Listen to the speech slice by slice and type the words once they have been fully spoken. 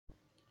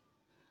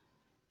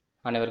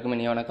அனைவருக்கும்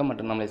இனிய வணக்கம்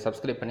மற்றும் நம்மளை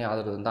சப்ஸ்கிரைப் பண்ணி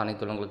ஆதரவு வந்து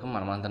அனைத்து உள்ளவங்களுக்கும்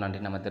மனமார்ந்த நன்றி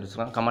நம்ம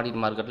தெரிவிச்சுக்கலாம். கமாடிட்டி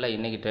மார்க்கெட்டில்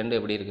இன்றைக்கி ட்ரெண்ட்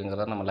எப்படி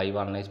இருக்குங்கிறத நம்ம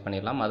லைவாக அனலைஸ்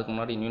பண்ணிடலாம். அதுக்கு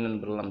முன்னாடி நியூ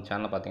நண்பர்கள் நம்ம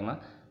சேனலில் பார்த்தீங்கன்னா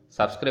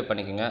சப்ஸ்கிரைப்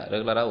பண்ணிக்கோங்க.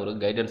 ரெகுலராக ஒரு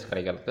கைடன்ஸ்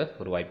கிடைக்கிறதுக்கு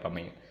ஒரு வாய்ப்பு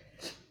அமையும்.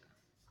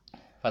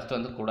 ஃபஸ்ட்டு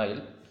வந்து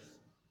குடாயில்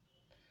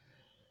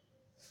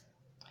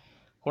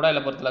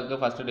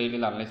பொறுத்தளவுக்கு ஃபஸ்ட்டு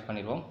டெய்லியில் அனலைஸ்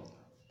பண்ணிடுவோம்.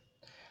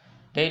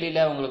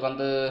 டெய்லியில் உங்களுக்கு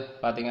வந்து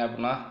பார்த்திங்க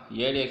அப்படின்னா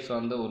ஏடிஎக்ஸ்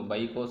வந்து ஒரு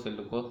பைக்கோ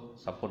செல்லுக்கோ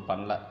சப்போர்ட்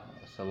பண்ணல,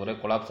 ஒரே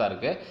கொலாப்ஸாக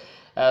இருக்குது.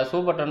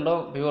 சூப்பர்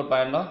ட்ரெண்டும் பிவோட்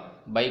பாயிண்ட்டும்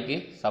பைக்கு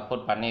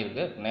சப்போர்ட்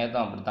பண்ணியிருக்கு.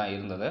 நேற்றும் அப்படி தான்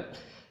இருந்தது.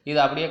 இது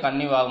அப்படியே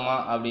கன்னியூ ஆகுமா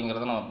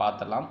அப்படிங்கிறத நம்ம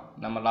பார்த்துடலாம்.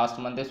 நம்ம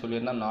லாஸ்ட் மந்தே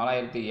சொல்லியிருந்தோம்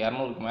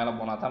 4200க்கு மேலே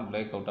போனால் தான்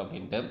பிரேக் அவுட்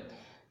அப்படின்ட்டு.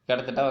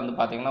 கிட்டத்தட்ட வந்து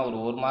பார்த்திங்கன்னா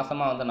ஒரு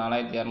மாதமாக வந்து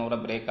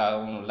 4200 பிரேக்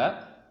ஆகவும் இல்லை,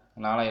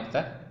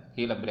 4000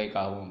 கீழே பிரேக்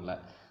ஆகவும் இல்லை.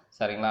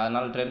 சரிங்களா?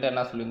 அதனால் ட்ரெண்ட்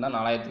என்ன சொல்லியிருந்தோம்,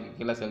 4000க்கு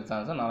கீழே செல்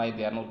சான்ஸும்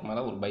 4200க்கு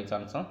மேலே ஒரு பை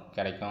சான்ஸும்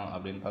கிடைக்கும்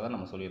அப்படின்றத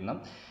நம்ம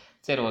சொல்லியிருந்தோம்.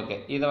 சரி, ஓகே.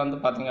 இதை வந்து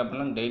பார்த்திங்க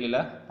அப்படின்னா டெய்லியில்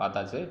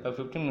பார்த்தாச்சு. இப்போ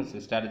 15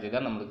 மினிட்ஸ் ஸ்ட்ராட்டஜி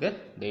தான் நம்மளுக்கு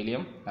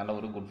டெய்லியும் நல்ல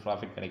ஒரு குட்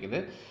ப்ராஃபிட் கிடைக்குது.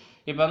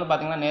 இப்போ வந்து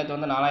பார்த்திங்கன்னா நேற்று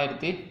வந்து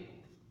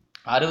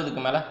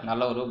 4060க்கு மேலே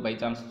நல்ல ஒரு பை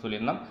சான்ஸ்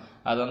சொல்லியிருந்தோம்.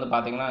 அது வந்து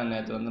பார்த்திங்கன்னா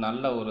நேற்று வந்து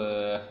நல்ல ஒரு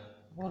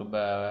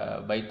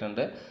பை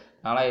ட்ரெண்டு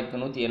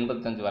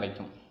 4185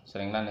 வரைக்கும்.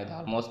 சரிங்களா? நேற்று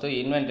ஆல்மோஸ்ட்டு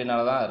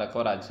இன்வென்ட்ரினால தான்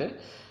ரெக்கவர் ஆச்சு.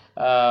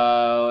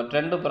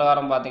 ட்ரெண்டு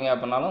பிரகாரம் பார்த்திங்க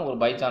அப்படின்னாலும் ஒரு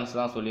பை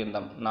சான்ஸ் தான்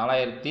சொல்லியிருந்தோம்.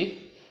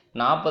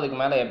 4040க்கு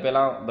மேலே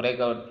எப்போல்லாம்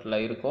பிரேக் அவுட்டில்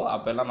இருக்கோ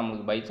அப்போல்லாம்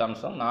நம்மளுக்கு பை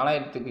சான்ஸும்,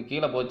 4000க்கு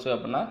கீழே போச்சு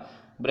அப்படின்னா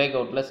பிரேக்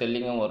அவுட்டில்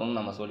செல்லிங்கும் வரும்னு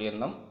நம்ம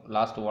சொல்லியிருந்தோம்.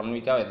 லாஸ்ட் 1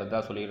 வீக்காக இதை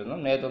தான்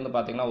சொல்லியிருந்தோம். நேற்று வந்து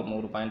பார்த்திங்கன்னா ஒரு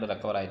 100 பாயிண்ட்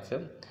ரெக்கவர் ஆயிடுச்சு.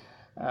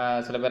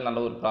 சில பேர்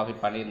நல்ல ஒரு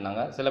ப்ராஃபிட்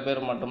பண்ணியிருந்தாங்க, சில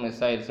பேர் மட்டும்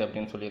மிஸ் ஆயிடுச்சு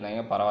அப்படின்னு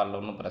சொல்லியிருந்தாங்க.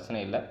 பரவாயில்ல, ஒன்றும் பிரச்சனை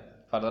இல்லை.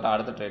 ஃபர்தராக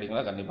அடுத்த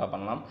ட்ரேடிங்கில் கண்டிப்பாக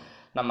பண்ணலாம்.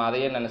 நம்ம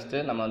அதையே நினச்சிட்டு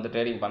நம்ம வந்து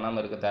ட்ரேடிங்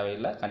பண்ணாமல் இருக்க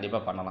தேவையில்லை.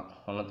 கண்டிப்பாக பண்ணலாம்,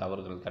 ஒன்றும்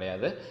தவறுகள்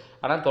கிடையாது.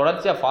 ஆனால்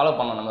தொடர்ச்சியாக ஃபாலோ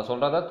பண்ணணும். நம்ம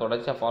சொல்கிறத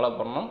தொடர்ச்சியாக ஃபாலோ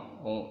பண்ணணும்.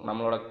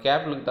 நம்மளோட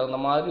கேபிட்டலுக்கு தகுந்த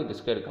மாதிரி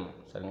ரிஸ்க் எடுக்கணும்.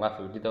 சரிங்களா?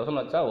 50,000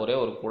 வச்சா ஒரே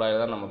ஒரு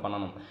கூடாயில் தான் நம்ம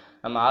பண்ணணும்.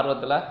 நம்ம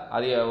ஆர்வத்தில்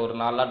அதிக ஒரு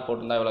 4 லாட்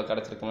போட்டிருந்தா இவ்வளோ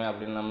கிடச்சிருக்குமே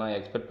அப்படின்னு நம்ம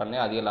எக்ஸ்பெக்ட் பண்ணி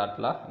அதிக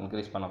லாட்லாம்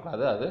இன்க்ரீஸ்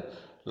பண்ணக்கூடாது. அது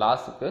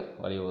லாஸுக்கு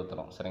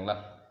வழிவகுத்துரும். சரிங்களா?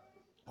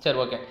 சரி,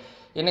 ஓகே.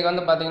 இன்றைக்கி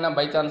வந்து பார்த்திங்கன்னா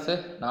பை சான்ஸு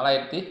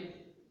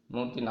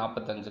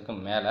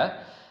 4145க்கு மேலே.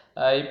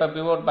 இப்போ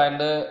pivot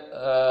point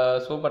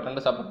super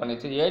trend support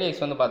பண்ணிச்சு.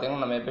 ஏடிஎக்ஸ் வந்து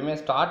பார்த்திங்கன்னா நம்ம எப்போயுமே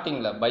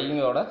ஸ்டார்டிங்கில்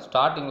பையிங்கோட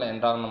ஸ்டார்டிங்கில்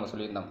என்ட்ராகனு நம்ம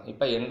சொல்லியிருந்தோம்.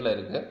 இப்போ எண்டில்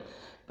இருக்குது.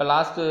 இப்போ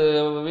லாஸ்ட்டு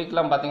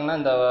வீக்லாம் பார்த்திங்கன்னா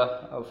இந்த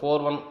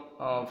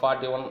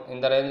 4141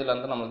 இந்த ரேஞ்சில்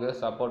வந்து நம்மளுக்கு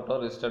சப்போர்ட்டோ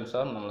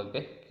ரெசிஸ்டன்ஸோ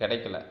நம்மளுக்கு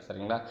கிடைக்கல.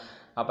 சரிங்களா?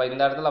 அப்போ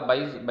இந்த இடத்துல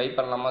பை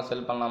பண்ணலாமா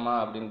செல் பண்ணலாமா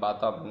அப்படின்னு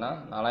பார்த்தோம் அப்படின்னா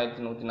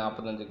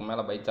 4145க்கு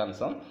மேலே பை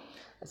சான்ஸும்,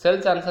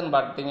 செல் சான்ஸ்ன்னு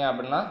பார்த்திங்க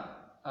அப்படின்னா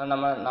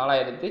நம்ம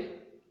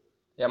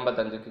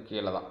 4085க்கு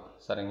கீழே தான்.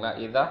 சரிங்களா?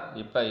 இதுதான்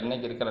இப்போ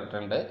இன்றைக்கி இருக்கிற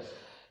ட்ரெண்டு.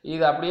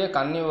 இது அப்படியே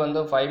கன்னியூ வந்து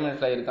 5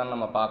 மினிட்ஸில் இருக்கான்னு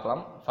நம்ம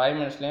பார்க்கலாம். 5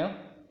 மினிட்ஸ்லேயும்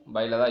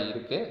பையில் தான்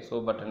இருக்குது.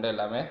 சூப்பர் ட்ரெண்டு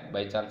எல்லாமே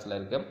பை சான்ஸில்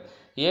இருக்குது.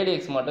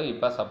 ஏடிஎக்ஸ் மட்டும்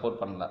இப்போ சப்போர்ட்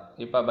பண்ணல.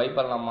 இப்போ பை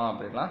பண்ணலாமா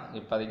அப்படின்னா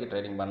இப்போதைக்கு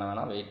ட்ரேடிங் பண்ண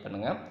வேணாம், வெயிட்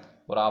பண்ணுங்கள்,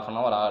 ஒரு 1/2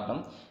 hour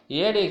ஆகட்டும்.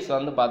 ஏடிஎக்ஸ்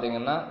வந்து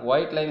பார்த்திங்கன்னா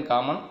ஒயிட் லைன்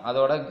காமன்,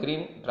 அதோட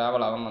க்ரீன்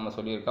ட்ராவல் ஆகும்னு நம்ம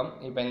சொல்லியிருக்கோம்.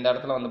 இப்போ இந்த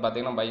இடத்துல வந்து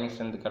பார்த்திங்கன்னா பையிங்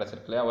ஸ்ட்ரென்த்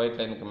கிடச்சிருக்கு இல்லையா, ஒயிட்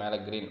லைனுக்கு மேலே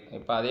க்ரீன்.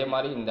 இப்போ அதே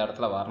மாதிரி இந்த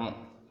இடத்துல வரணும்,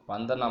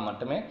 வந்தனா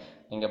மட்டுமே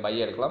நீங்கள் பை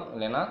எடுக்கலாம்,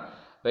 இல்லைன்னா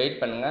வெயிட்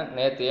பண்ணுங்கள்.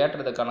 நேற்று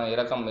ஏற்றதுக்கான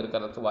இறக்கம்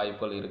இருக்கிறதுக்கு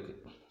வாய்ப்புகள் இருக்குது.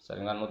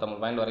 சரிங்களா? 150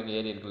 பாயிண்ட் வரைக்கும்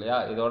ஏறி இருக்கு இல்லையா,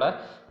 இதோட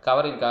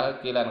கவரிங்காக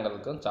கீழே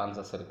இறங்கிறதுக்கும்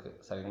சான்சஸ் இருக்குது.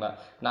 சரிங்களா?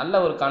 நல்ல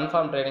ஒரு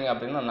கன்ஃபார்ம் ட்ரேடிங்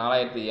அப்படின்னா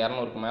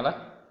 4200க்கு மேலே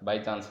பை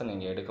சான்ஸை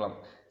நீங்கள் எடுக்கலாம்.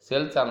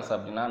 செல் சான்ஸ்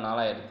அப்படின்னா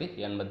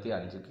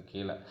 4085க்கு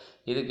கீழே.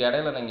 இதுக்கு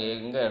இடையில நீங்கள்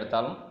எங்கே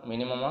எடுத்தாலும்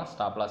மினிமமாக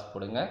ஸ்டாப் லாஸ்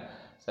போடுங்க.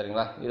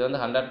 சரிங்களா? இது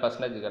வந்து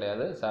 100%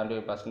 கிடையாது,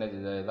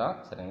 75% தான்.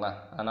 சரிங்களா?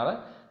 அதனால்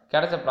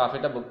கிடைச்ச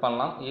ப்ராஃபிட்டை புக்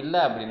பண்ணலாம். இல்லை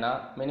அப்படின்னா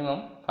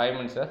மினிமம் 5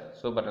 மினிட்ஸை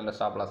சூப்பர் ட்ரெண்டை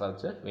ஸ்டாப் லாஸாக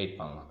வச்சு வெயிட்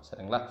பண்ணலாம்.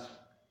 சரிங்களா?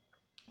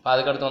 இப்போ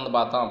அதுக்கடுத்து வந்து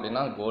பார்த்தோம்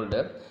அப்படின்னா கோல்டு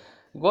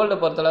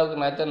பொறுத்தளவுக்கு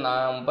நேற்று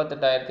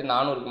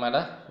 38,400க்கு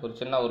மேலே ஒரு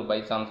சின்ன ஒரு பை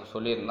சான்ஸ்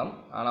சொல்லியிருந்தோம்.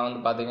 ஆனால்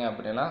வந்து பார்த்திங்க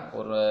அப்படின்னா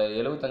ஒரு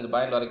 75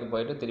 பாயிண்ட் வரைக்கும்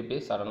போயிட்டு திருப்பி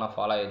சடனாக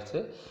ஃபாலோ ஆயிடுச்சு.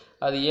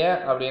 அது ஏன்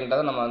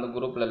அப்படின்றத நம்ம வந்து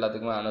குரூப்பில்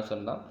எல்லாத்துக்குமே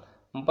அனுப்பிச்சிருந்தோம்.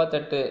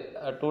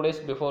 2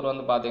 டேஸ் பிஃபோர்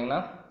வந்து பார்த்திங்கன்னா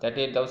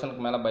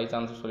 38,000க்கு மேலே பை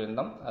சான்ஸ்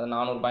சொல்லியிருந்தோம். அது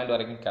 400 பாயிண்ட்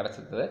வரைக்கும்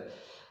கிடச்சிது.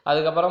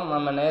 அதுக்கப்புறம்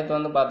நம்ம நேற்று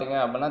வந்து பார்த்திங்க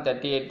அப்படின்னா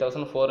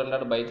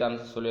 38,400 பை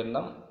சான்ஸ்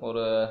சொல்லியிருந்தோம்.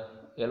 ஒரு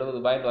 70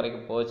 பாயிண்ட்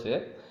வரைக்கும் போச்சு.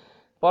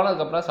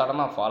 போனதுக்கப்புறம்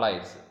சடனாக ஃபாலோ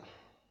ஆயிடுச்சு.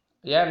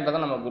 ஏன்றதை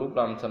நம்ம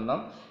குரூப்பில்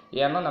அனுப்பிச்சிருந்தோம்.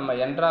 ஏன்னா நம்ம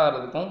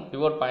என்ட்ராகிறதுக்கும்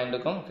பிவோட்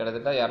பாயிண்ட்டுக்கும்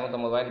கிட்டத்தட்ட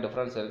 250 பாயிண்ட்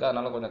டிஃப்ரென்ஸ் இருக்குது.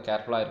 அதனால் கொஞ்சம்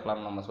கேர்ஃபுல்லாக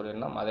இருக்கலாம்னு நம்ம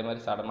சொல்லியிருந்தோம்.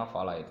 அதேமாதிரி சடனாக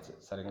ஃபாலோ ஆயிடுச்சு.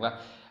 சரிங்களா?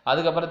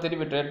 அதுக்கப்புறம்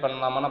திருப்பி ட்ரேட்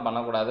பண்ணலாமா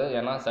பண்ணக்கூடாது.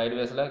 ஏன்னா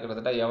சைட்வேஸில்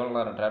கிட்டத்தட்ட எவ்வளோ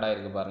நேரம் ட்ரேட்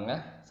ஆகிருக்கு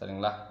பாருங்கள்.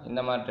 சரிங்களா?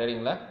 இந்த மாதிரி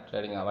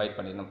ட்ரேடிங் அவாய்ட்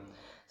பண்ணிடணும்.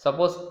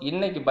 சப்போஸ்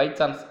இன்றைக்கி பை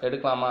சான்ஸ்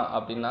எடுக்கலாமா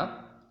அப்படின்னா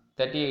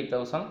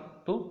 38,000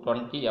 to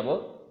 20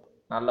 above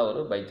நல்ல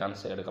ஒரு பை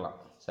சான்ஸ் எடுக்கலாம்.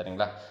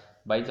 சரிங்களா?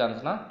 பை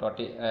சான்ஸ்னால்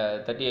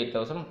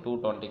 38,000 to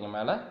 20க்கு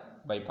மேலே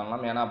பை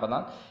பண்ணலாம். ஏன்னா அப்போ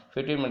தான்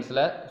 15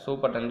 மினிட்ஸில்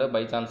சூப்பர் ட்ரெண்டு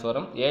பை சான்ஸ்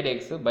வரும்.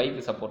 ஏடிஎக்ஸு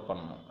பைக்கு சப்போர்ட்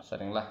பண்ணணும்.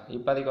 சரிங்களா?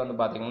 இப்போதைக்கு வந்து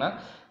பார்த்திங்கன்னா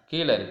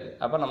கீழே இருக்குது.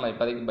 அப்போ நம்ம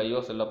இப்போதைக்கு பையோ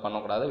செல்லோ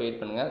பண்ணக்கூடாது, வெயிட்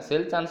பண்ணுங்கள்.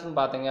 செல் சான்ஸ்னு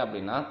பார்த்தீங்க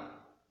அப்படின்னா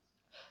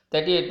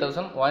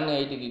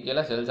 38,180க்கு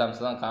கீழே செல்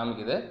சான்ஸ் தான்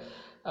காமிக்குது.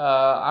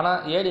 ஆனால்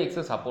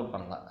ஏடிஎக்ஸு சப்போர்ட்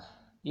பண்ணலாம்.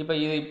 இப்போ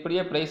இது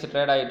இப்படியே ப்ரைஸ்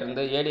ட்ரேட் ஆகிட்டு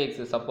இருந்து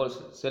ஏடிஎக்ஸ் சப்போஸ்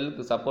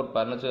செல்லுக்கு சப்போர்ட்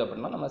பண்ணுச்சு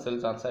அப்படின்னா நம்ம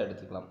செல் சான்ஸாக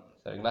எடுத்துக்கலாம்.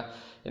 சரிங்களா?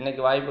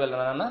 இன்றைக்கி வாய்ப்புகள்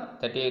என்னென்னா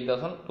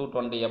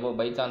 38,220 எபோவ்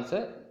பை சான்ஸு,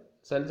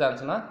 செல்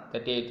சான்ஸ்னால்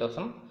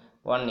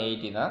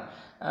 38,180 தான்.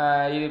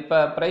 இது இப்போ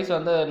ப்ரைஸ்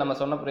வந்து நம்ம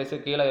சொன்ன ப்ரைஸு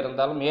கீழே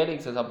இருந்தாலும்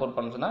ஏடிஎக்ஸ் சப்போர்ட்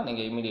பண்ணுச்சுன்னா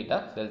நீங்கள்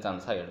இமீடியட்டாக செல்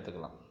சான்ஸாக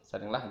எடுத்துக்கலாம்.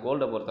 சரிங்களா?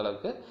 கோல்டை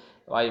பொறுத்தளவுக்கு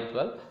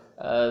வாய்ப்புகள்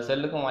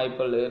செல்லுக்கும்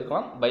வாய்ப்புகள்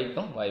இருக்கலாம்,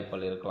 பைக்கும்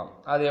வாய்ப்புகள் இருக்கலாம்.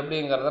 அது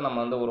எப்படிங்கிறத நம்ம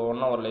வந்து ஒரு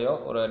 1 ஹவர்லேயோ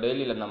ஒரு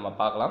டெய்லியில் நம்ம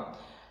பார்க்கலாம்.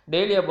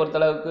 டெய்லியை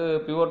பொறுத்தளவுக்கு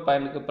பிவோட்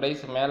பாயிண்ட்டுக்கு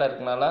ப்ரைஸ் மேலே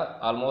இருக்கனால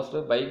ஆல்மோஸ்ட்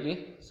பைக்கு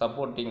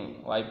சப்போர்ட்டிங்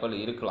வாய்ப்புகள்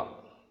இருக்கலாம்.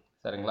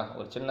 சரிங்களா?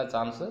 ஒரு சின்ன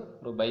சான்ஸு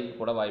ஒரு பைக்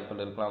கூட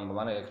வாய்ப்புகள் இருக்கலாம்ன்ற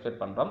மாதிரி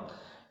எக்ஸ்பெக்ட் பண்ணுறோம்.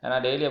 ஏன்னா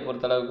டெய்லியை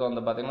பொறுத்தளவுக்கு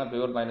வந்து பார்த்திங்கன்னா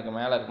பிவோட் பாயிண்ட்டுக்கு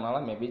மேலே இருக்கனால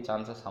மேபி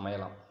சான்சஸ்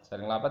அமையலாம்.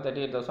 சரிங்களா? அப்போ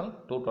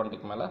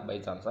 38,220க்கு மேலே பை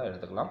சான்ஸாக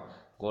எடுத்துக்கலாம்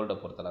கோல்டை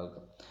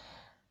பொறுத்தளவுக்கு.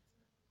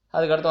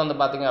 அதுக்கடுத்து வந்து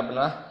பார்த்திங்க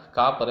அப்படின்னா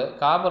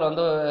காப்பர்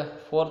வந்து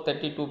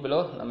 432 பிலோ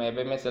நம்ம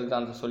எப்போயுமே செல்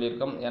சான்ஸ்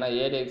சொல்லியிருக்கோம். ஏன்னா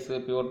ATX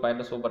pivot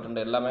point super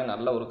trend எல்லாமே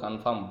நல்ல ஒரு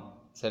கன்ஃபார்ம்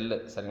செல்லு.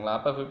 சரிங்களா?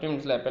 அப்போ 15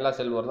 மினிட்ஸில் எப்போல்லாம்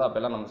செல் வருதோ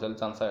அப்போல்லாம் நம்ம செல்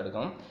சான்ஸாக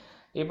எடுக்கணும்.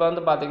 இப்போ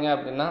வந்து பார்த்திங்க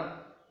அப்படின்னா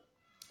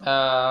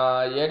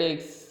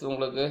ஏடிஎக்ஸ்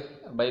உங்களுக்கு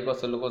பைக்கோ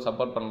செல்லுக்கோ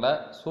சப்போர்ட் பண்ணல.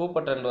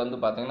 சூப்பர் ட்ரெண்ட் வந்து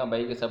பார்த்திங்கன்னா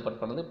பைக்கு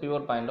சப்போர்ட் பண்ணுது,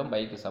 பிவோட் பாயிண்ட்டும்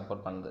பைக்கு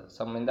சப்போர்ட் பண்ணுது.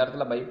 இந்த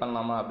இடத்துல பை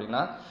பண்ணலாமா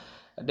அப்படின்னா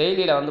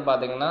டெய்லியில் வந்து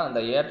பார்த்திங்கன்னா அந்த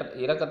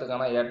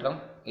இறக்கத்துக்கான ஏற்றம்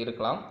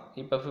இருக்கலாம்.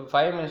 இப்போ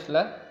 5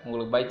 மினிட்ஸில்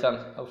உங்களுக்கு பை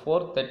சான்ஸ்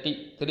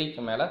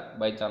 433க்கு மேலே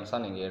பை சான்ஸாக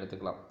நீங்கள்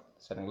எடுத்துக்கலாம்.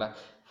 சரிங்களா?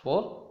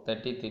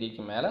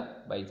 433க்கு மேலே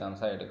பை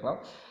சான்ஸாக எடுக்கலாம்.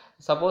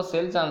 சப்போஸ்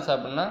செல் சான்ஸ்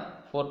அப்படின்னா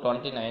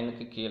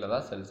 429க்கு கீழே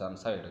தான் செல்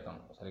சான்ஸாக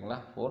எடுக்கணும். சரிங்களா?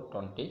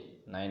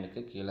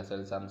 429க்கு கீழே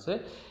செல் சான்ஸு,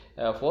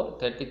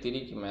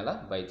 433க்கு மேலே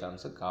பை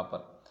சான்ஸு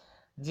காப்பர்.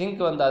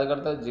 ஜிங்க் வந்து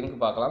அதுக்கடுத்து ஜிங்க்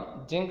பார்க்கலாம்.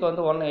 ஜிங்க்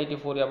வந்து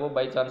 184 எபோவ்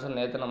பை சான்ஸ்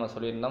நேற்று நம்ம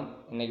சொல்லியிருந்தோம்.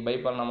 இன்றைக்கி பை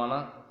பண்ணலாமான்னா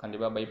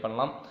கண்டிப்பாக பை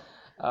பண்ணலாம்.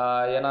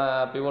 ஏன்னா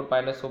pivot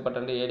point super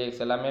trend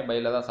ATX எல்லாமே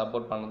பையில் தான்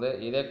சப்போர்ட் பண்ணுது.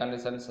 இதே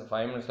கண்டிஷன்ஸ்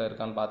 5 மினிட்ஸில்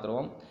இருக்கான்னு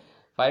பார்த்துருவோம்.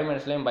 5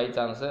 மினிட்ஸ்லேயும் பை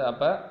சான்ஸு.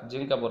 அப்போ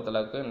ஜிங்கை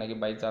பொறுத்தளவுக்கு இன்றைக்கி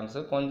பை சான்ஸு.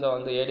 கொஞ்சம்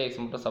வந்து ஏடிஎக்ஸ்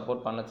மட்டும்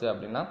சப்போர்ட் பண்ணுச்சு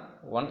அப்படின்னா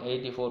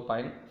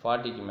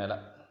 184.40க்கு மேலே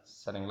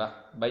சரிங்களா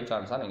பை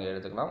சான்ஸாக நீங்கள்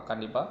எடுத்துக்கலாம்.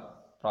 கண்டிப்பாக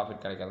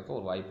ப்ராஃபிட் கிடைக்கிறதுக்கு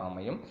ஒரு வாய்ப்பு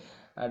அமையும்.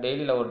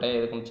 டெய்லியில் ஒரு டைம்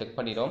எதுக்கும் செக்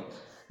பண்ணிடும்.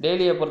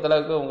 டெய்லியை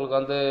பொறுத்தளவுக்கு உங்களுக்கு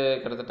வந்து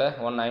கிட்டத்தட்ட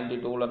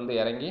 192லேருந்து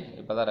இறங்கி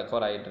இப்போ தான்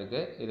ரெக்கவர்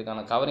ஆகிட்டுருக்கு.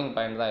 இதுக்கான கவரிங்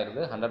பாயிண்ட் தான்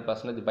இருக்குது.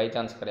 100% பை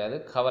சான்ஸ் கிடையாது,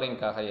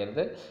 கவரிங்காக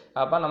இருக்குது.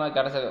 அப்போ நம்ம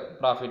கிடைச்ச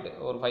ப்ராஃபிட்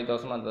ஒரு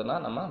 5,000 வந்ததுன்னா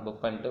நம்ம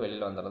புக் பண்ணிட்டு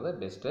வெளியில் வந்துடுறது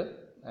பெஸ்ட்டு.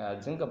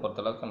 ஜிங்கை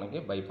பொறுத்தளவுக்கு இன்றைக்கி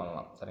பை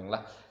பண்ணலாம். சரிங்களா?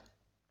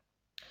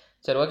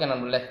 சரி, ஓகே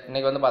நண்பர்களே.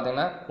 இன்றைக்கி வந்து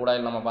பார்த்திங்கன்னா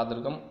crude நம்ம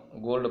பார்த்துருக்கோம்,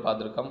 கோல்டு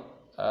பார்த்துருக்கோம்,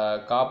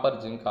 காப்பர்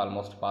ஜிங்க்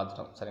ஆல்மோஸ்ட்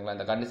பார்த்துட்டோம். சரிங்களா?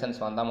 இந்த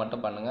கண்டிஷன்ஸ் வந்தால்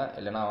மட்டும் பண்ணுங்கள்,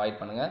 இல்லைனா அவாய்ட்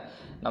பண்ணுங்கள்.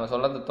 நம்ம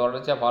சொல்கிறது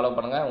தொடர்ச்சியாக ஃபாலோ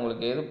பண்ணுங்கள்.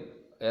 உங்களுக்கு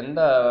எந்த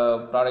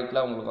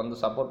ப்ராடக்ட்டில் உங்களுக்கு வந்து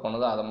சப்போர்ட்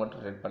பண்ணுதோ அதை மட்டும்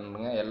ட்ரேட்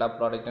பண்ணுங்கள். எல்லா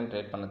ப்ராடக்ட்டையும்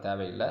ட்ரேட் பண்ண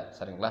தேவையில்லை.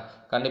 சரிங்களா?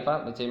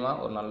 கண்டிப்பாக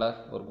நிச்சயமாக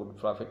ஒரு குட்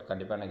ப்ராஃபிட்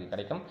கண்டிப்பாக இன்றைக்கி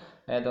கிடைக்கும்.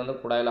 நேற்று வந்து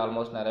crude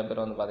ஆல்மோஸ்ட் நிறைய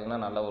பேர் வந்து பார்த்திங்கன்னா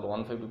நல்ல ஒரு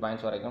 150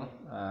 பாயிண்ட்ஸ் வரைக்கும்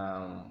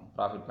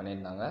ப்ராஃபிட்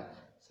பண்ணியிருந்தாங்க.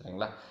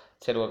 சரிங்களா?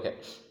 சரி, ஓகே.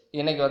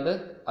 இன்றைக்கி வந்து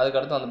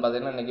அதுக்கடுத்து வந்து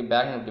பார்த்திங்கன்னா இன்றைக்கி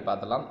பேங்க் நிஃப்டி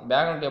பார்த்துலாம்.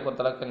 பேங்க் நிஃப்டியை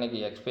பொறுத்தளவுக்கு இன்றைக்கி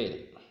எக்ஸ்பைரி.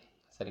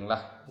 சரிங்களா?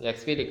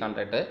 எக்ஸ்பைரி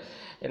கான்ட்ராக்ட்டு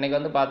இன்றைக்கி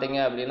வந்து பார்த்திங்க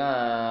அப்படின்னா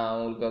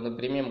உங்களுக்கு வந்து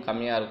ப்ரீமியம்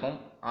கம்மியாக இருக்கும்.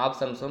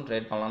 ஆப்ஷன்ஸும்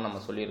ட்ரேட் பண்ணலாம்னு நம்ம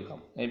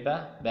சொல்லியிருக்கோம். இப்போ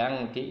பேங்க்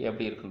நிஃப்டி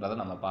எப்படி இருக்குன்றதை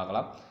நம்ம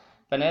பார்க்கலாம்.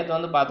 இப்போ நேற்று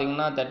வந்து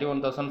பார்த்திங்கன்னா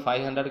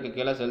 31,500க்கு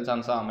கீழே செல்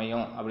சான்ஸாக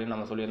அமையும் அப்படின்னு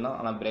நம்ம சொல்லியிருந்தோம்.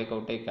 ஆனால் பிரேக்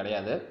அவுட்டே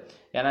கிடையாது.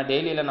 ஏன்னா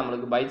டெய்லியில்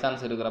நம்மளுக்கு பை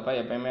சான்ஸ் இருக்கிறப்ப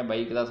எப்போயுமே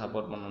பைக்கு தான்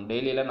சப்போர்ட் பண்ணணும்.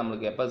 டெய்லியில்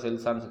நம்மளுக்கு எப்போ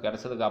செல் சான்ஸ்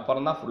கிடச்சதுக்கு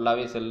அப்புறம் தான்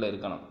ஃபுல்லாகவே செல்லில்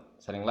இருக்கணும்.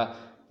 சரிங்களா?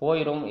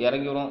 போயிடும்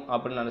இறங்கிடும்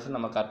அப்படின்னு நினச்சி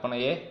நம்ம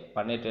கற்பனையே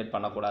பண்ணி ட்ரேட்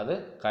பண்ணக்கூடாது.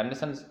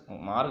 கண்டிஷன்ஸ்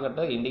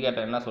மார்க்கெட்டு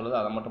இண்டிகேட்டர் என்ன சொல்லுது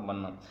அதை மட்டும்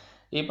பண்ணணும்.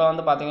 இப்போ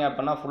வந்து பார்த்திங்க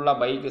அப்படின்னா ஃபுல்லாக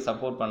பைக்கு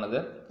சப்போர்ட் பண்ணுது.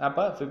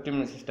 அப்போ 15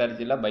 மினிட்ஸ்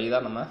ஸ்ட்ராட்டஜியில் பை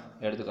தான் நம்ம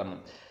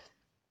எடுத்துக்கணும்.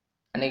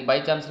 இன்றைக்கி பை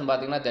சான்ஸ்னு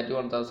பார்த்திங்கன்னா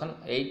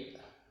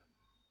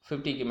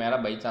 31,850க்கு மேலே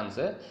பை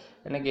சான்ஸு.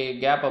 இன்றைக்கி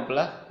கேப்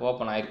அப்பில்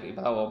ஓப்பன் ஆகிருக்கு.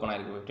 இப்போ தான் ஓப்பன்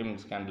ஆகிருக்கு. 15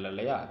 மினிட்ஸ் கேண்டில்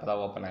இல்லையா, இப்போ தான்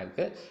ஓப்பன்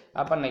ஆகிருக்கு.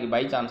 அப்போ இன்றைக்கி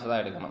பை சான்ஸ்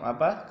தான் எடுக்கணும்.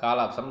 அப்போ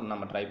கால் ஆப்ஷன்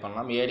நம்ம ட்ரை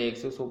பண்ணலாம்.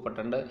 ஏடிஎக்ஸு சூப்பர்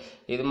ட்ரெண்டு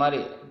இது மாதிரி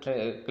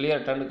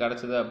கிளியர் ட்ரெண்டு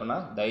கிடச்சிது அப்படின்னா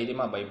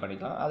தைரியமாக பை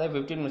பண்ணிக்கலாம். அதே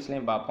 15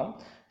 மினிட்ஸ்லேயும் பார்ப்போம்.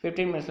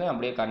 15 மினிட்ஸ்லேயும்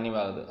அப்படியே கன்னியூ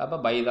ஆகுது. அப்போ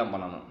பை தான்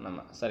பண்ணணும் நம்ம.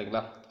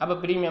 சரிங்களா? அப்போ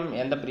ப்ரீமியம்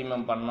எந்த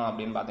ப்ரீமியம் பண்ணணும்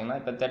அப்படின்னு பார்த்தீங்கன்னா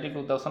இப்போ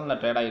 32,000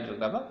 ட்ரேட் ஆகிட்டு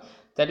இருக்கிறப்ப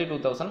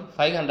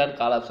 32,500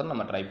 கால் ஆப்ஷன்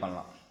நம்ம ட்ரை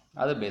பண்ணலாம்.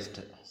 அது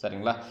பெஸ்ட்டு.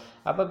 சரிங்களா?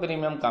 அப்போ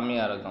ப்ரீமியம்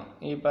கம்மியாக இருக்கும்.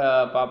 இப்போ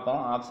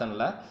பார்ப்போம்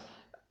ஆப்ஷனில்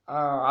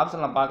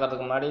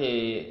பார்க்கறதுக்கு முன்னாடி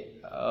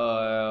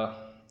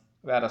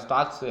வேறு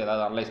ஸ்டாக்ஸ்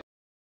ஏதாவது அனலைஸ்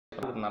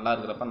நல்லா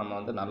இருக்கிறப்ப நம்ம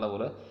வந்து நல்ல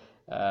ஒரு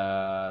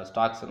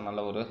ஸ்டாக்ஸ் நல்ல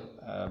ஒரு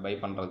பை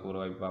பண்ணுறதுக்கு ஒரு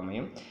வாய்ப்பு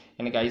அமையும்.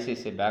 இன்றைக்கி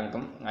ஐசிஐசிஐ பேங்க்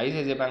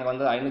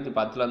வந்து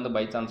 510லேருந்து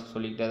பை சான்ஸ்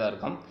சொல்லிக்கிட்டே தான்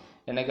இருக்கும்.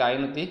 இன்றைக்கி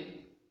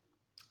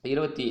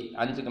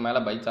 525க்கு மேலே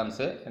பை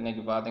சான்ஸு.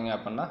 இன்றைக்கி பார்த்தீங்க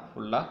அப்படின்னா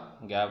ஃபுல்லாக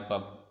கேப்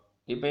அப்.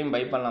 இப்போயும்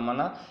பை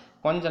பண்ணலாமான்னா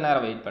கொஞ்சம்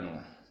நேரம் வெயிட்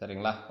பண்ணுங்கள்.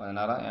 சரிங்களா? கொஞ்சம்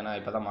நேரம், ஏன்னா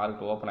இப்போ தான்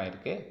மார்க்கெட் ஓப்பன்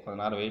ஆகிருக்கு.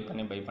 கொஞ்சம் நேரம் வெயிட்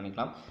பண்ணி பை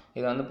பண்ணிக்கலாம்.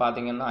 இது வந்து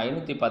பார்த்திங்கன்னா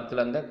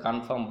 510லேருந்தே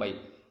confirm by.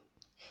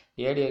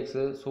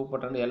 ADX super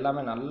trend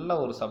எல்லாமே நல்ல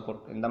ஒரு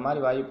சப்போர்ட். இந்த மாதிரி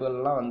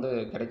வாய்ப்புகள்லாம் வந்து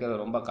கிடைக்கிறது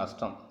ரொம்ப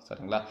கஷ்டம்.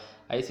 சரிங்களா?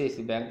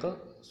 ஐசிஐசி பேங்க்கு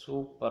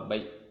சூப்பர் பை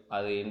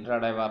அது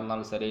இன்ட்ராடேவாக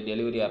இருந்தாலும் சரி,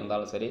 டெலிவரியாக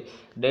இருந்தாலும் சரி.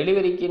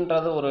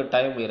 டெலிவரிக்குன்றது ஒரு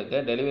டைம்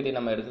இருக்குது. டெலிவரி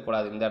நம்ம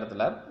எடுக்கக்கூடாது இந்த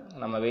இடத்துல.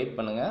 நம்ம வெயிட்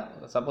பண்ணுங்கள்.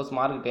 சப்போஸ்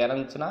மார்க்கெட்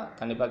இறங்குச்சுன்னா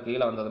கண்டிப்பாக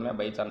கீழே வந்ததுமே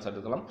பை சான்ஸ்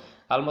எடுத்துக்கலாம்.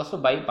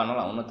 ஆல்மோஸ்ட் பை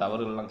பண்ணலாம், ஒன்றும்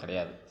தவறுகள்லாம்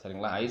கிடையாது.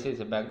 சரிங்களா.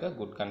 ஐசிஐசிஐ பேங்க்கு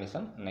குட்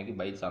கண்டிஷன், இன்றைக்கி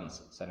பை சான்ஸ்.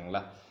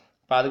 சரிங்களா.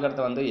 இப்போ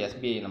அதுக்கடுத்து வந்து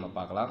எஸ்பிஐ நம்ம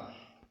பார்க்கலாம்.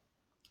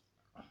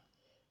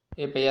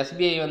 இப்போ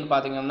எஸ்பிஐ வந்து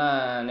பார்த்திங்கன்னா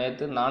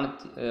நேற்று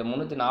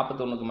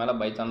 341க்கு மேலே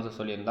பை சான்ஸ்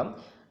சொல்லியிருந்தோம்.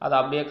 அது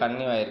அப்படியே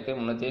கன்னியூ ஆகிருக்கு,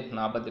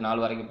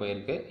 344 வரைக்கும்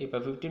போயிருக்கு. இப்போ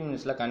 15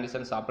 மினிட்ஸில்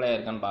கண்டிஷன்ஸ் அப்ளை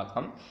ஆயிருக்கான்னு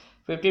பார்க்கலாம்.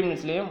 15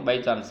 மினிட்ஸ்லேயும் பை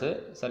சான்ஸு.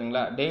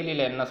 சரிங்களா.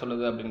 டெய்லியில் என்ன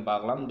சொல்லுது அப்படின்னு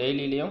பார்க்கலாம்.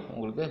 டெய்லியிலையும்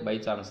உங்களுக்கு பை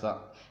சான்ஸ்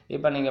தான்.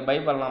 இப்போ நீங்கள் பை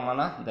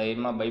பண்ணலாமான்னா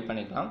தைரியமாக பை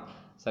பண்ணிக்கலாம்.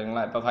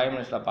 சரிங்களா. இப்போ 5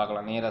 மினிட்ஸில்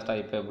பார்க்கலாம்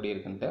நியரஸ்ட்டாக இப்போ எப்படி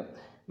இருக்குன்ட்டு.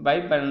 பை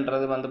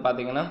பண்ணுறது வந்து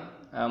பார்த்திங்கன்னா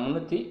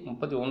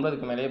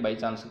 339க்கு மேலேயே பை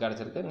சான்ஸ்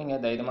கிடச்சிருக்கு.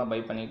 நீங்கள் தைரியமாக பை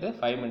பண்ணிவிட்டு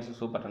 5 மினிட்ஸ்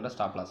சூப்பர் ட்ரெண்டை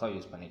ஸ்டாப் லாஸாக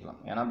யூஸ் பண்ணிக்கலாம்.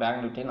 ஏன்னா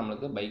பேங்க் நிஃப்டி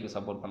நம்மளுக்கு பைக்கு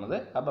சப்போர்ட் பண்ணுது.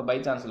 அப்போ பை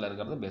சான்ஸில்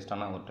இருக்கிறது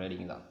பெஸ்ட்டான ஒரு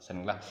ட்ரேடிங் தான்.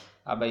 சரிங்களா.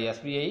 அப்போ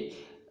SBI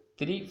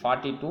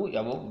 342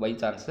 above by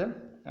chance.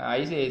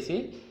 ICICI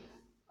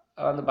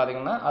வந்து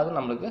பார்த்திங்கன்னா அது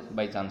நம்மளுக்கு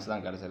பை சான்ஸ்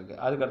தான் கிடச்சிருக்கு.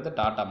 அதுக்கடுத்து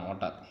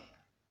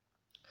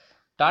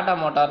டாட்டா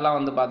மோட்டார்லாம்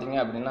வந்து பார்த்திங்க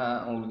அப்படின்னா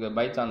உங்களுக்கு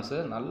பை சான்ஸு,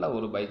 நல்ல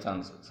ஒரு பை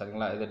சான்ஸ்.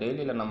 சரிங்களா. இது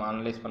டெய்லியில் நம்ம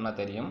அனலைஸ் பண்ணால்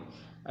தெரியும்.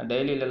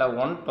 டெய்லியில்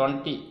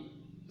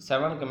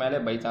 127க்கு மேலே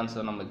பை சான்ஸ்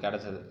நம்மளுக்கு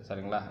கிடச்சிது.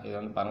 சரிங்களா. இது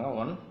வந்து பாருங்கள்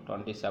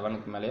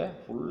 127க்கு மேலேயே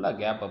ஃபுல்லாக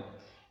கேப் அப்.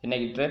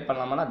 இன்றைக்கி ட்ரேட்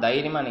பண்ணலாமான்னா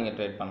தைரியமாக நீங்கள்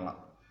ட்ரேட் பண்ணலாம்.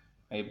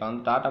 இப்போ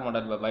வந்து டாட்டா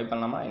மோட்டார் இப்போ பை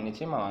பண்ணலாமா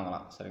நிச்சயமாக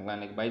வாங்கலாம். சரிங்களா.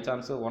 இன்றைக்கி பை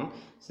சான்ஸு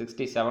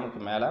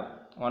 167க்கு மேலே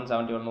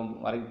 171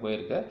 வரைக்கும்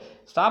போயிருக்கு.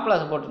 ஸ்டாப்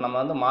லாஸ் போட்டு நம்ம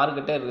வந்து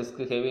மார்க்கெட்டே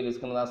ரிஸ்க்கு, ஹெவி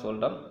ரிஸ்க்குன்னு தான்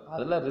சொல்கிறோம்.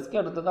 அதில் ரிஸ்க்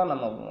எடுத்து தான்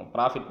நம்ம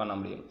ப்ராஃபிட் பண்ண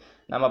முடியும்.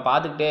 நம்ம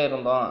பார்த்துக்கிட்டே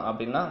இருந்தோம்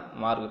அப்படின்னா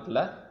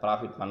மார்க்கெட்டில்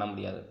ப்ராஃபிட் பண்ண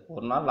முடியாது.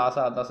 ஒரு நாள் லாஸ்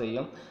ஆக தான்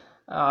செய்யும்.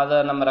 அதை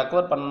நம்ம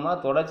ரெக்கவர் பண்ணோம்னா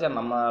தொடர்ச்சியாக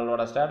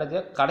நம்மளோட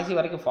ஸ்ட்ராட்டஜியை கடைசி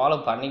வரைக்கும் ஃபாலோ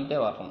பண்ணிக்கிட்டே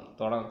வரணும்.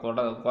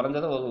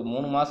 குறைஞ்சது ஒரு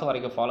 3 மாதம்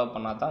வரைக்கும் ஃபாலோ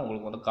பண்ணால் தான்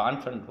உங்களுக்கு வந்து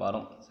கான்ஃபிடென்ட்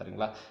வரும்.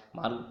 சரிங்களா.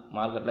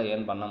 மார்க்கெட்டில்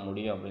ஏர்ன் பண்ண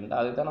முடியும் அப்படின்ட்டு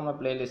அதுக்கு தான் நம்ம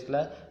ப்ளேலிஸ்ட்டில்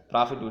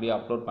ப்ராஃபிட் வீடியோ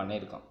அப்லோட்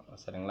பண்ணியிருக்கோம்.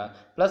 சரிங்களா.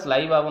 ப்ளஸ்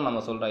லைவாகவும்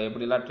நம்ம சொல்கிறோம்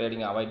எப்படிலாம்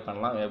ட்ரேடிங் அவாய்ட்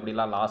பண்ணலாம்,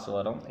 எப்படிலாம் லாஸ்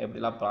வரும்,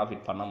 எப்படிலாம்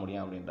ப்ராஃபிட் பண்ண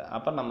முடியும் அப்படின்ட்டு.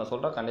 அப்போ நம்ம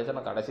சொல்கிற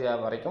கண்டிஷனை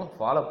கடைசியாக வரைக்கும்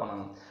ஃபாலோ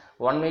பண்ணணும்.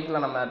 1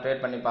 வீக்கில் நம்ம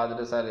ட்ரேட் பண்ணி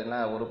பார்த்துட்டு சார்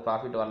என்ன ஒரு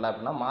ப்ராஃபிட் வரல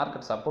அப்படின்னா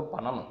மார்க்கெட் சப்போர்ட்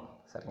பண்ணணும்.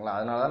 சரிங்களா.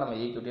 அதனால தான் நம்ம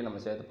ஈக்விட்டி நம்ம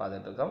சேர்த்து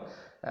பார்த்துட்ருக்கோம்.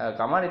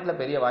 கமாடிட்டியில்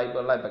பெரிய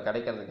வாய்ப்புகள்லாம் இப்போ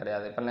கிடைக்கிறது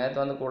கிடையாது. இப்போ நேற்று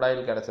வந்து Crudeoil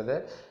கிடச்சிது,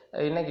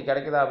 இன்றைக்கி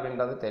கிடைக்குதா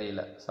அப்படின்றது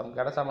தெரியல.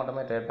 கிடைச்சா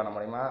மட்டுமே ட்ரேட் பண்ண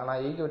முடியுமா? ஆனால்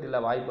ஈக்விட்டியில்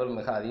வாய்ப்புகள்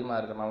மிக அதிகமாக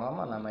இருக்கிறனால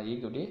தான் நம்ம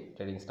ஈக்விட்டி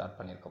ட்ரேடிங் ஸ்டார்ட்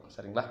பண்ணியிருக்கோம்.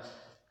 சரிங்களா.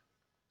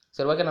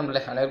 சரி, ஓகே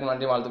நண்பர்களே, அனைவருக்கும்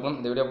நன்றி, வாழ்த்துக்களும்.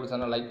 இந்த வீடியோ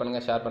பிடிச்சா லைக்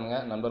பண்ணுங்கள், ஷேர்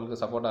பண்ணுங்கள்,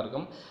 நண்பர்களுக்கு சப்போர்ட்டாக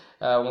இருக்கும்.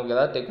 உங்களுக்கு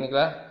ஏதாவது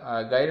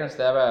டெக்னிக்கலாக கைடன்ஸ்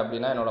தேவை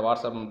அப்படின்னா என்னோடய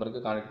வாட்ஸ்அப்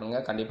நம்பருக்கு கான்டெக்ட்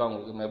பண்ணுங்கள். கண்டிப்பாக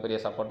உங்களுக்கு மிகப்பெரிய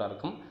சப்போர்ட்டாக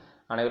இருக்கும்.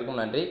 அனைவருக்கும்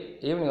நன்றி.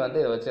 ஈவினிங் வந்து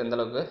இதை வச்சு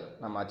எந்தளவுக்கு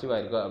நம்ம அச்சீவ்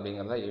ஆகிருக்கோம்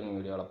அப்படிங்கிறத ஈவினிங்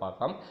வீடியோவில்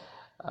பார்க்கலாம்.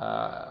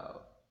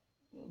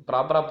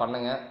 ப்ராப்பராக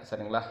பண்ணுங்கள்.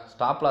 சரிங்களா.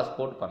 ஸ்டாப் லாஸ்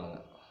போட்டு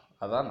பண்ணுங்கள்.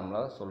 அதுதான்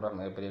நம்மளால் சொல்கிற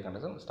மிகப்பெரிய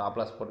கண்டிஷன். ஸ்டாப்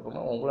லாஸ் போட்டு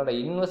பண்ணுங்கள். உங்களோட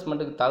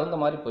இன்வெஸ்ட்மெண்ட்டுக்கு தகுந்த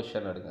மாதிரி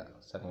பொசிஷன் எடுங்க.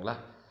 சரிங்களா.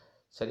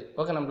 சரி,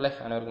 ஓகே நண்பர்களே,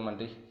 அனைவருக்கும்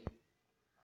நன்றி.